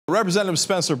Representative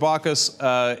Spencer Bachus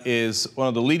is one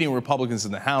of the leading Republicans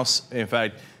in the House. In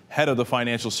fact, head of the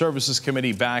Financial Services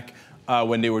Committee back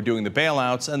when they were doing the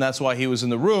bailouts. And that's why he was in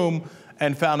the room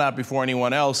and found out before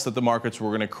anyone else that the markets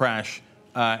were going to crash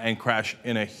and crash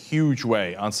in a huge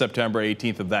way on September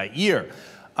 18th of that year.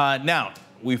 Now,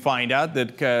 we find out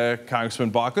that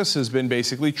Congressman Bachus has been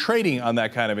basically trading on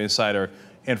that kind of insider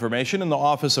information, and the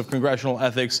Office of Congressional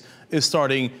Ethics is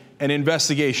starting an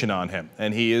investigation on him.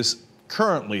 And he is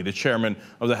currently the chairman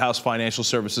of the House Financial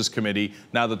Services Committee,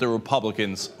 now that the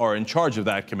Republicans are in charge of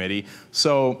that committee.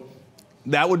 So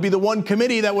that would be the one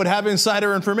committee that would have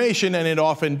insider information, and it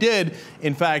often did.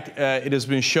 In fact, it has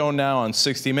been shown now on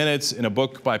 60 Minutes in a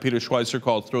book by Peter Schweitzer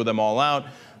called Throw Them All Out,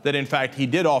 that in fact he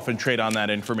did often trade on that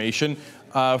information.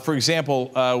 For example,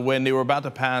 when they were about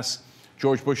to pass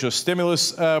George Bush's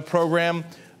stimulus program,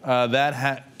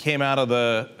 came out of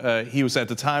the, he was at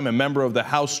the time a member of the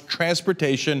House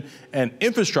Transportation and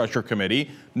Infrastructure Committee.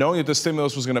 Knowing that the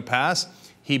stimulus was going to pass,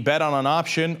 he bet on an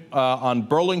option on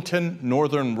Burlington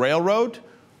Northern Railroad.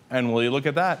 And will you look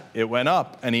at that? It went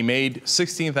up, and he made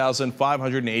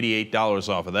 $16,588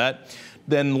 off of that.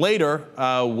 Then later,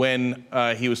 when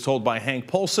he was told by Hank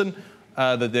Paulson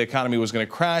that the economy was going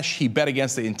to crash, he bet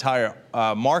against the entire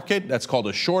market. That's called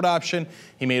a short option.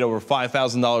 He made over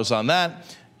 $5,000 on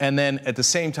that. And then at the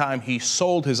same time, he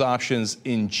sold his options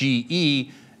in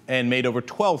GE and made over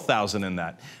 $12,000 in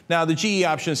that. Now, the GE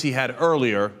options he had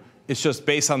earlier, it's just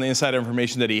based on the insider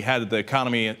information that he had that the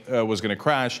economy was going to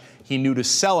crash. He knew to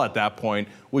sell at that point,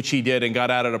 which he did, and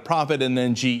got out at a profit, and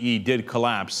then GE did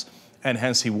collapse. And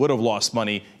hence, he would have lost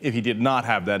money if he did not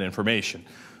have that information.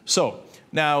 So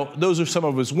now, those are some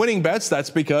of his winning bets. That's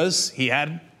because he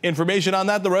had information on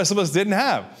that the rest of us didn't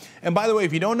have. And by the way,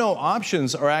 if you don't know,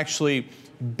 options are actually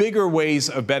bigger ways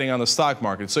of betting on the stock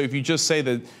market. So if you just say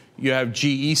that you have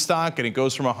GE stock and it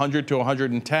goes from 100 to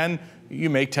 110, you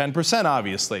make 10%,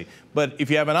 obviously. But if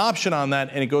you have an option on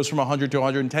that and it goes from 100 to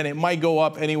 110, it might go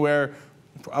up anywhere.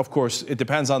 Of course, it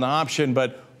depends on the option,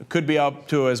 but it could be up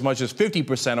to as much as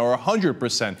 50% or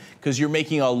 100% because you're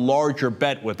making a larger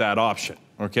bet with that option,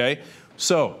 okay?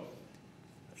 So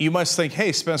you must think,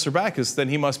 hey, Spencer Bachus, then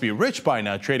he must be rich by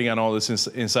now trading on all this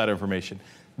insider information.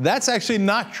 That's actually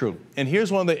not true. And here's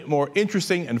one of the more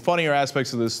interesting and funnier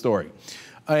aspects of this story.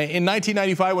 In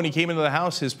 1995, when he came into the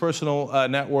House, his personal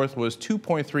net worth was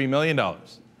 $2.3 million.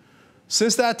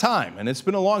 Since that time, and it's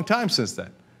been a long time since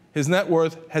then, his net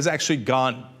worth has actually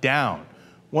gone down.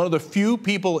 One of the few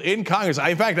people in Congress,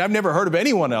 in fact, I've never heard of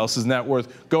anyone else's net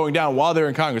worth going down while they're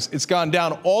in Congress. It's gone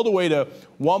down all the way to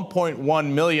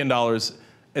 $1.1 million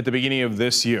at the beginning of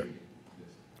this year.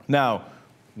 Now,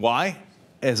 why?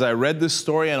 As I read this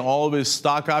story and all of his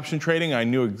stock option trading, I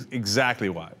knew exactly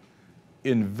why.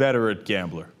 Inveterate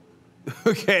gambler.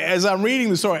 Okay, as I'm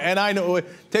reading the story, and I know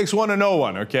it takes one to know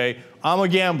one, okay? I'm a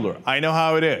gambler. I know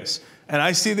how it is. And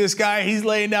I see this guy, he's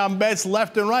laying down bets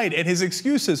left and right, and his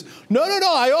excuse is, no,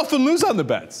 I often lose on the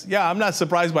bets. Yeah, I'm not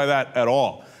surprised by that at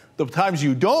all. The times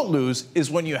you don't lose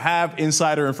is when you have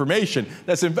insider information.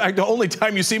 That's, in fact, the only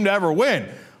time you seem to ever win.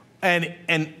 And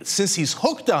since he's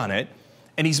hooked on it,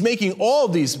 and he's making all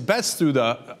of these bets through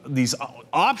these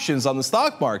options on the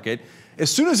stock market, as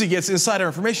soon as he gets insider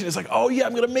information, it's like, oh, yeah,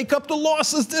 I'm going to make up the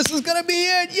losses. This is going to be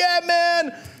it. Yeah,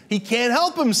 man. He can't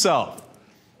help himself.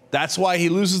 That's why he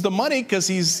loses the money, because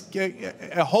he's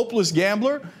a hopeless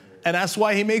gambler, and that's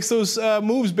why he makes those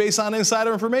moves based on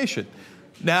insider information.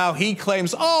 Now, he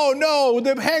claims, oh, no,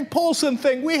 the Hank Paulson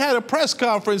thing, we had a press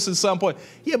conference at some point.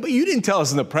 Yeah, but you didn't tell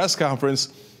us in the press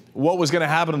conference what was going to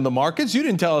happen in the markets. You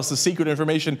didn't tell us the secret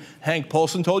information Hank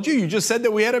Paulson told you. You just said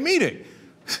that we had a meeting.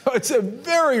 So it's a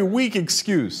very weak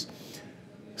excuse.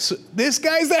 So this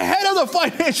guy's the head of the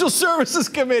Financial Services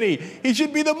Committee. He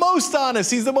should be the most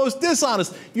honest. He's the most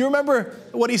dishonest. You remember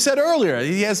what he said earlier.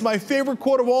 He has my favorite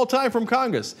quote of all time from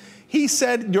Congress. He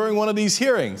said during one of these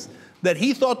hearings that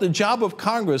he thought the job of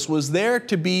Congress was there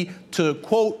to,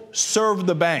 quote, serve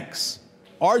the banks.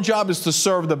 Our job is to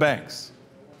serve the banks.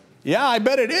 Yeah, I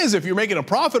bet it is if you're making a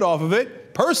profit off of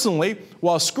it, personally,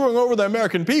 while screwing over the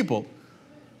American people.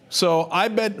 So I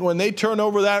bet when they turn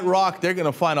over that rock, they're going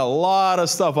to find a lot of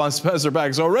stuff on Spencer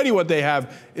Bachus. Already what they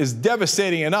have is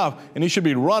devastating enough, and he should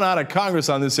be run out of Congress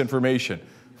on this information.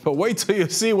 But wait till you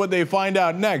see what they find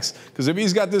out next, because if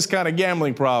he's got this kind of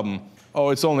gambling problem, oh,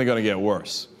 it's only going to get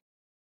worse.